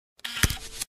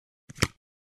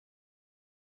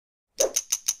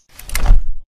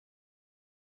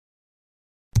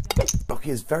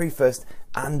Nokia's very first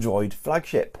Android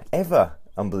flagship ever,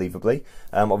 unbelievably.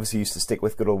 Obviously used to stick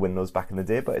with good old Windows back in the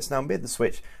day, but it's now made the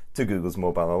switch to Google's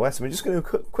mobile OS. And we're just going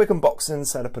to do a quick unboxing,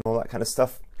 setup and all that kind of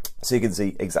stuff, so you can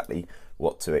see exactly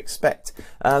what to expect.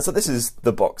 So this is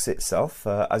the box itself.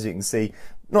 As you can see,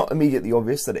 not immediately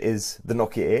obvious that it is the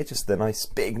Nokia 8, just the nice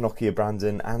big Nokia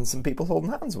branding and some people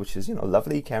holding hands, which is, you know,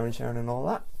 lovely, caring, sharing and all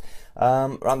that.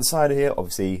 Around the side of here,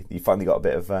 obviously, you finally got a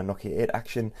bit of Nokia 8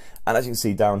 action. And as you can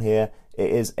see down here, it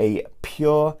is a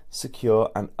pure,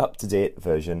 secure and up-to-date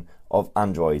version of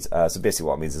Android. So basically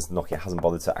what it means is Nokia hasn't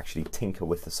bothered to actually tinker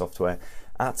with the software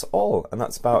at all, and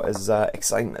that's about as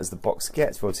exciting as the box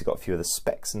gets. We've obviously got a few of the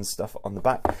specs and stuff on the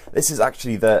back. This is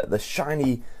actually the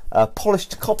shiny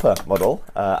polished copper model,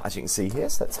 as you can see here.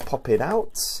 So let's pop it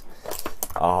out.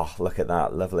 Oh, look at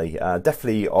that, lovely.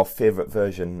 Definitely our favourite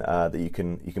version that you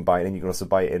can buy it in. You can also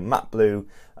buy it in matte blue,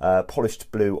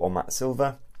 polished blue or matte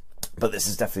silver. But this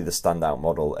is definitely the standout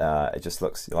model. It just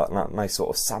looks like that nice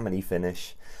sort of salmony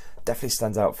finish. Definitely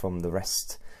stands out from the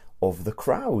rest of the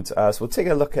crowd. So we'll take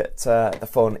a look at the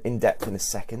phone in depth in a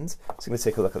second. So I'm going to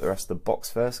take a look at the rest of the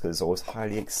box first, because it's always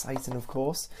highly exciting, of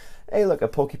course. Hey, look, a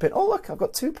Poke Pin. Oh, look, I've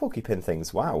got 2 Poke Pin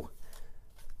things. Wow.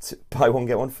 Buy one,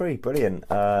 get one free. Brilliant.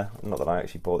 Not that I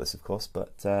actually bought this, of course,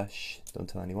 but shh, don't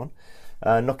tell anyone.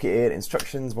 Nokia 8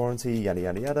 instructions, warranty, yada,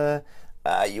 yada, yada.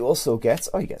 You also get,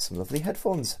 you get some lovely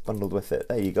headphones bundled with it.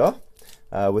 There you go.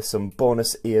 With some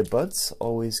bonus earbuds,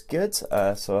 always good.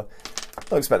 So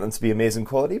don't expect them to be amazing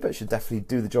quality, but it should definitely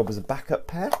do the job as a backup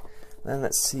pair. Then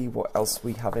let's see what else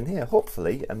we have in here.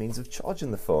 Hopefully a means of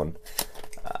charging the phone.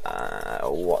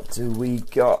 What do we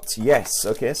got? Yes,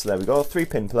 okay, so there we go.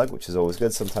 3-pin plug, which is always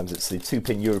good. Sometimes it's the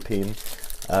 2-pin European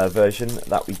version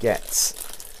that we get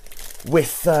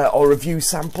with our review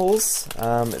samples.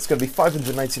 It's going to be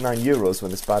 599 euros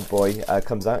when this bad boy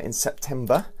comes out in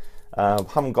September.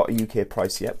 Haven't got a UK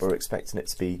price yet, but we're expecting it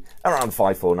to be around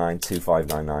 549 to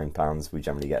 599 pounds. We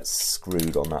generally get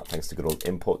screwed on that thanks to good old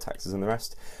import taxes and the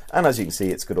rest. And as you can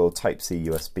see, it's good old Type-C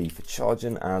USB for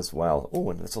charging as well. Oh,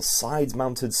 and a little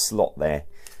side-mounted slot there.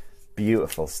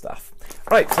 Beautiful stuff.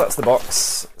 Right, so that's the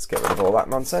box. Let's get rid of all that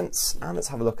nonsense and let's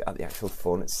have a look at the actual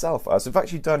phone itself. So we've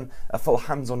actually done a full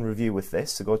hands-on review with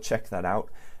this, so go check that out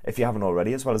if you haven't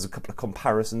already, as well as a couple of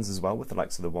comparisons as well with the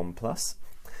likes of the OnePlus.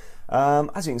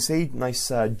 As you can see, nice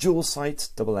dual sight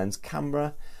double lens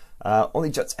camera.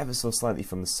 Only juts ever so slightly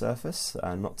from the surface,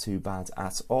 not too bad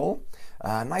at all.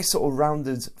 Nice sort of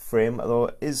rounded frame,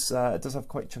 although it does have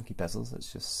quite chunky bezels.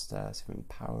 Let's just see if we can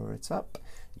power it up.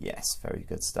 Yes, very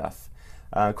good stuff.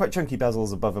 Quite chunky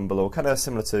bezels above and below, kind of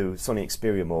similar to Sony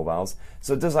Xperia mobiles.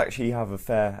 So it does actually have a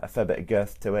fair bit of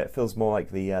girth to it. It feels more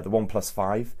like the OnePlus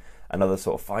 5 and other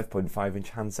sort of 5.5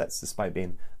 inch handsets, despite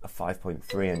being a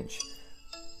 5.3 inch.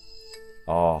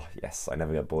 Oh yes, I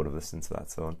never get bored of listening to that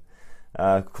tone.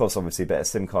 Of course, obviously a bit of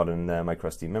SIM card and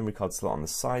microSD memory card slot on the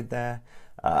side there.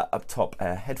 Up top,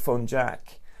 a headphone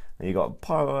jack. And you've got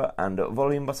power and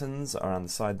volume buttons around the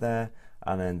side there.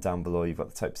 And then down below you've got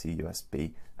the Type-C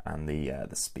USB and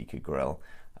the speaker grill.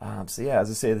 So yeah, as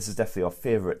I say, this is definitely our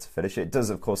favourite to finish. It does,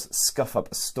 of course, scuff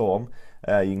up a storm.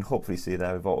 You can hopefully see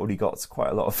there we've already got quite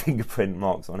a lot of fingerprint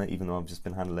marks on it, even though I've just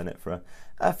been handling it for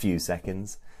a few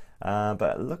seconds.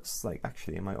 But it looks like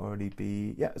actually it might already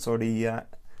be, yeah, it's already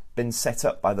been set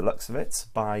up by the looks of it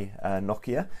by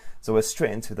Nokia. So we're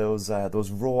straight into those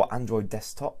raw Android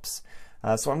desktops.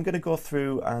 So I'm going to go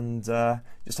through and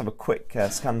just have a quick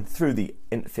scan through the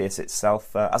interface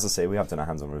itself. As I say, we have done a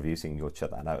hands-on review, so you can go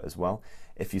check that out as well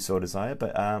if you so desire.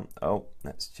 But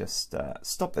let's just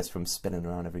stop this from spinning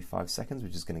around every 5 seconds,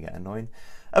 which is going to get annoying.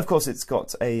 Of course, it's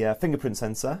got a fingerprint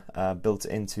sensor built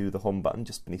into the home button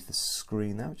just beneath the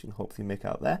screen there, which you can hopefully make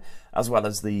out there, as well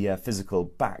as the physical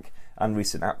back and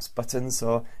recent apps button.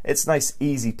 So it's nice,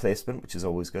 easy placement, which is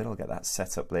always good. I'll get that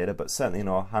set up later, but certainly in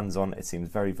our hands-on, it seems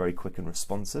very, very quick and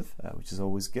responsive, which is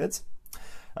always good.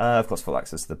 Of course, full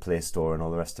access to the Play Store and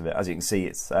all the rest of it. As you can see,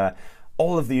 it's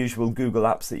all of the usual Google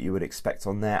apps that you would expect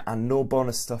on there, and no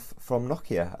bonus stuff from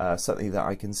Nokia, certainly that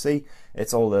I can see.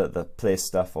 It's all the Play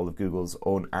stuff, all of Google's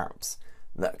own apps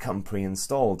that come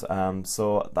pre-installed.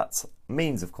 So that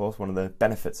means, of course, one of the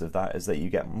benefits of that is that you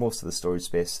get most of the storage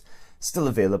space still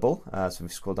available. So if we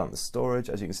scroll down to storage,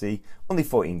 as you can see, only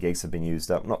 14 gigs have been used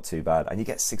up, not too bad, and you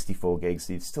get 64 gigs,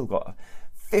 so you've still got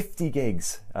 50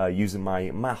 gigs using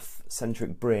my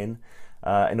math-centric brain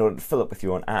in order to fill up with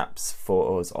your own apps,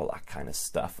 photos, all that kind of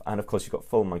stuff. And of course, you've got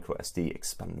full microSD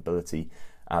expandability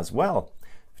as well.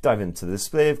 If you dive into the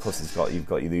display, of course, you've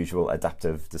got your usual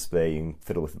adaptive display. You can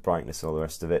fiddle with the brightness and all the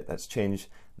rest of it. Let's change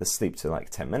the sleep to like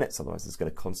 10 minutes, otherwise it's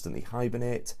going to constantly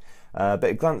hibernate. Bit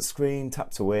of glance screen,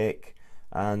 tap to wake,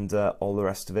 and all the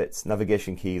rest of it.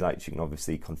 Navigation key lights, you can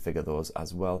obviously configure those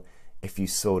as well if you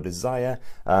so desire.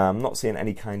 I'm not seeing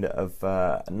any kind of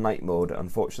night mode,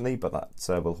 unfortunately, but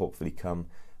that will hopefully come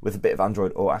with a bit of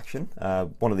Android O action.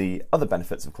 One of the other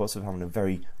benefits, of course, of having a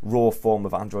very raw form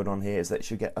of Android on here is that it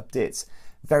should get updates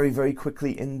very, very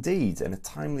quickly indeed, in a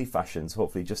timely fashion, so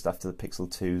hopefully just after the Pixel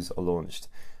 2s are launched,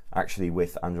 actually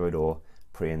with Android O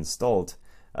pre-installed.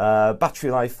 Battery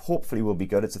life hopefully will be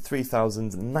good. It's a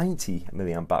 3090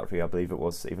 milliamp battery, I believe it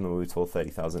was, even though we were told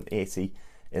 30,080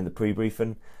 in the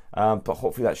pre-briefing. But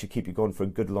hopefully that should keep you going for a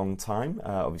good long time.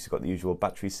 Obviously got the usual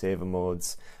battery saver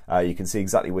modes. You can see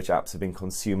exactly which apps have been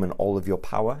consuming all of your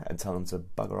power and tell them to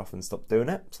bugger off and stop doing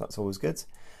it, so that's always good.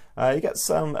 You get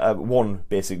some one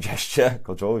basic gesture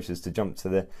control, which is to jump to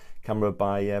the camera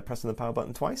by pressing the power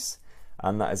button twice,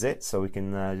 and that is it. So we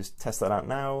can just test that out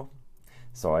now.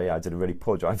 Sorry, I did a really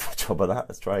poor job of that.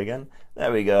 Let's try again.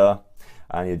 There we go.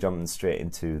 And you're jumping straight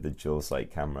into the dual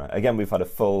sight camera. Again, we've had a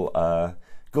full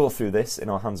go through this in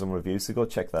our hands-on review, so go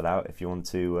check that out if you want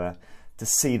to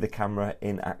see the camera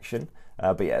in action.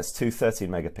 But yeah, it's two 13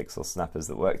 megapixel snappers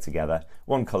that work together.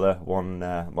 One color, one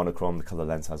monochrome. The color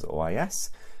lens has OIS.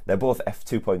 They're both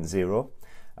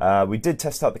f2.0. We did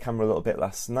test out the camera a little bit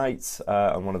last night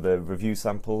on one of the review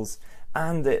samples,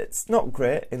 and it's not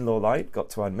great in low light, got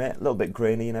to admit, a little bit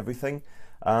grainy and everything,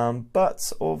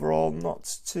 but overall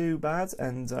not too bad,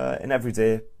 and in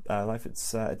everyday life it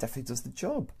definitely does the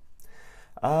job.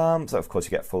 So of course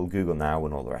you get full Google Now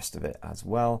and all the rest of it as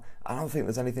well. I don't think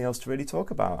there's anything else to really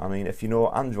talk about. I mean, if you know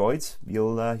Android,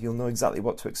 you'll know exactly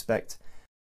what to expect.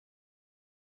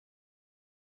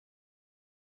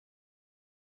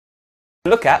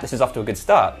 Look at, this is off to a good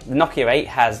start. The Nokia 8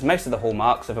 has most of the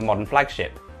hallmarks of a modern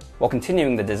flagship, while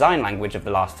continuing the design language of the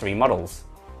last three models.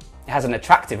 It has an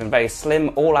attractive and very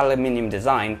slim all-aluminium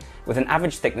design with an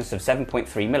average thickness of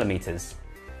 7.3mm.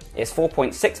 It's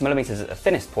 4.6mm at the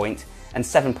thinnest point and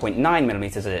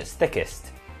 7.9mm at its thickest.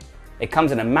 It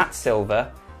comes in a matte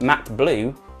silver, matte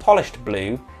blue, polished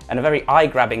blue, and a very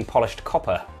eye-grabbing polished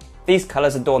copper. These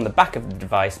colours adorn the back of the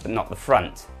device but not the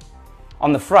front.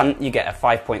 On the front you get a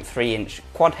 5.3-inch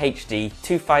Quad HD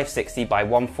 2560 by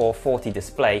 1440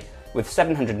 display with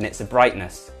 700 nits of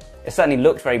brightness. It certainly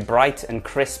looked very bright and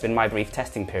crisp in my brief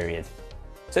testing period.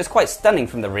 So it's quite stunning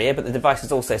from the rear, but the device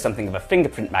is also something of a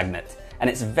fingerprint magnet, and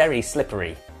it's very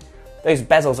slippery. Those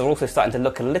bezels are also starting to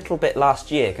look a little bit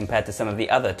last year compared to some of the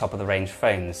other top-of-the-range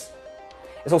phones.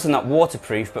 It's also not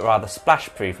waterproof, but rather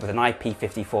splash-proof with an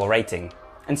IP54 rating.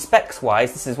 And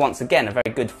specs-wise, this is once again a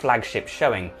very good flagship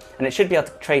showing, and it should be able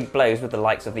to trade blows with the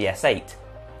likes of the S8.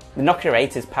 The Nokia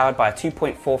 8 is powered by a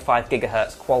 2.45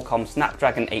 GHz Qualcomm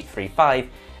Snapdragon 835,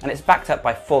 and it's backed up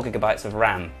by 4 GB of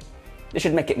RAM. This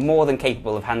should make it more than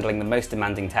capable of handling the most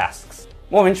demanding tasks.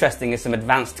 More interesting is some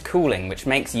advanced cooling, which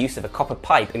makes use of a copper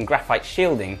pipe and graphite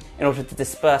shielding in order to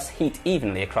disperse heat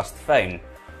evenly across the phone.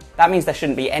 That means there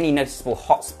shouldn't be any noticeable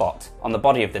hot spot on the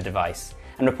body of the device,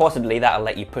 and reportedly that'll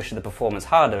let you push the performance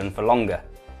harder and for longer.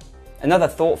 Another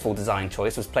thoughtful design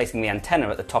choice was placing the antenna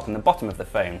at the top and the bottom of the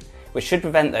phone, which should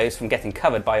prevent those from getting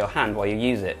covered by your hand while you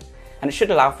use it, and it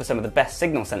should allow for some of the best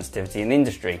signal sensitivity in the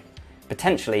industry,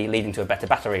 potentially leading to a better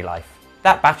battery life.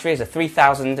 That battery is a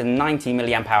 3090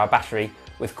 mAh battery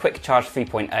with Quick Charge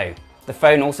 3.0. The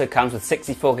phone also comes with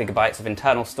 64 GB of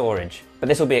internal storage, but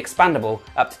this will be expandable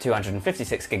up to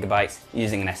 256 GB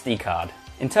using an SD card.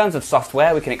 In terms of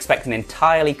software, we can expect an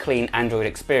entirely clean Android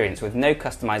experience with no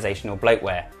customization or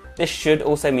bloatware. This should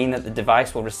also mean that the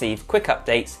device will receive quick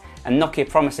updates, and Nokia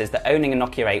promises that owning a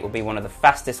Nokia 8 will be one of the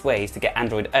fastest ways to get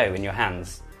Android O in your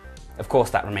hands. Of course,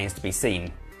 that remains to be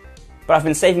seen. But I've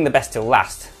been saving the best till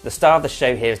last. The star of the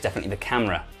show here is definitely the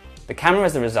camera. The camera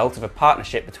is the result of a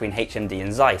partnership between HMD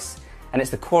and Zeiss, and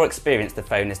it's the core experience the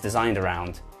phone is designed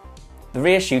around. The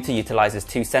rear shooter utilises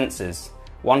two sensors,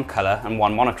 one colour and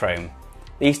one monochrome.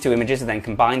 These two images are then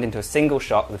combined into a single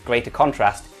shot with greater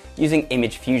contrast using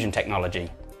image fusion technology.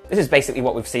 This is basically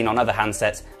what we've seen on other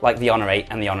handsets like the Honor 8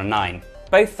 and the Honor 9.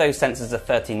 Both those sensors are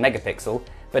 13 megapixel,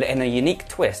 but in a unique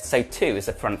twist, so too is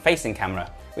the front-facing camera,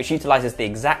 which utilises the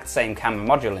exact same camera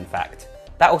module in fact.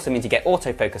 That also means you get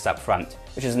autofocus up front,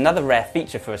 which is another rare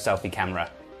feature for a selfie camera.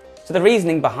 So the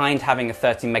reasoning behind having a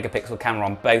 13 megapixel camera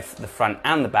on both the front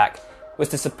and the back was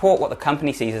to support what the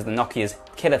company sees as the Nokia's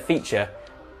killer feature,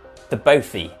 the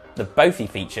Bophy. The Bophy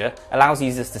feature allows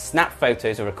users to snap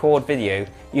photos or record video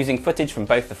using footage from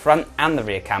both the front and the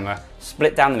rear camera,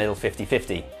 split down the middle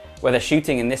 50-50. Whether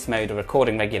shooting in this mode or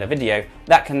recording regular video,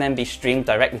 that can then be streamed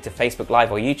directly to Facebook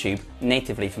Live or YouTube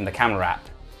natively from the camera app.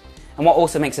 And what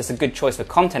also makes this a good choice for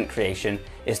content creation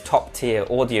is top-tier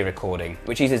audio recording,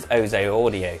 which uses Ozo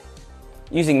audio.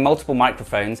 Using multiple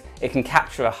microphones, it can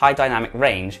capture a high dynamic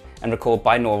range and record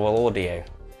binaural audio.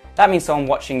 That means someone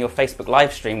watching your Facebook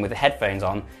live stream with the headphones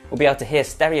on will be able to hear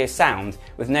stereo sound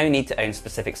with no need to own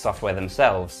specific software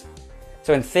themselves.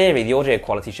 So in theory, the audio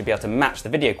quality should be able to match the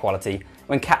video quality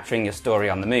when capturing your story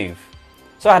on the move.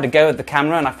 So I had a go at the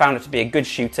camera and I found it to be a good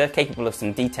shooter, capable of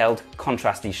some detailed,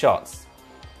 contrasty shots.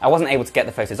 I wasn't able to get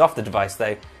the photos off the device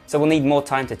though, so we'll need more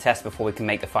time to test before we can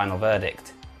make the final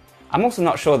verdict. I'm also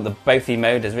not sure that the Bothy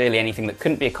mode is really anything that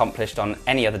couldn't be accomplished on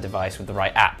any other device with the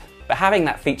right app, but having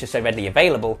that feature so readily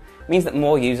available means that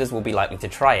more users will be likely to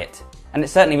try it, and it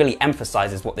certainly really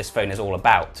emphasises what this phone is all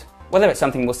about. Whether it's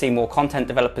something we'll see more content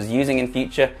developers using in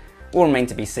future will remain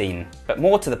to be seen, but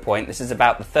more to the point, this is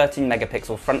about the 13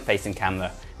 megapixel front-facing camera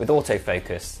with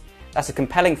autofocus. That's a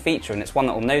compelling feature and it's one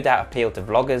that will no doubt appeal to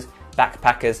vloggers,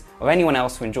 backpackers, or anyone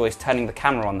else who enjoys turning the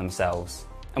camera on themselves.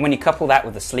 And when you couple that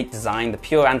with the sleek design, the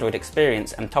pure Android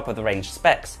experience and top-of-the-range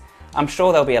specs, I'm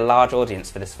sure there'll be a large audience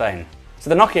for this phone. So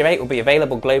the Nokia 8 will be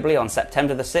available globally on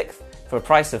September the 6th for a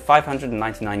price of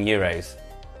 €599.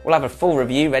 We'll have a full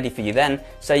review ready for you then,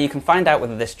 so you can find out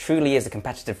whether this truly is a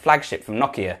competitive flagship from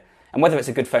Nokia, and whether it's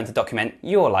a good phone to document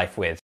your life with.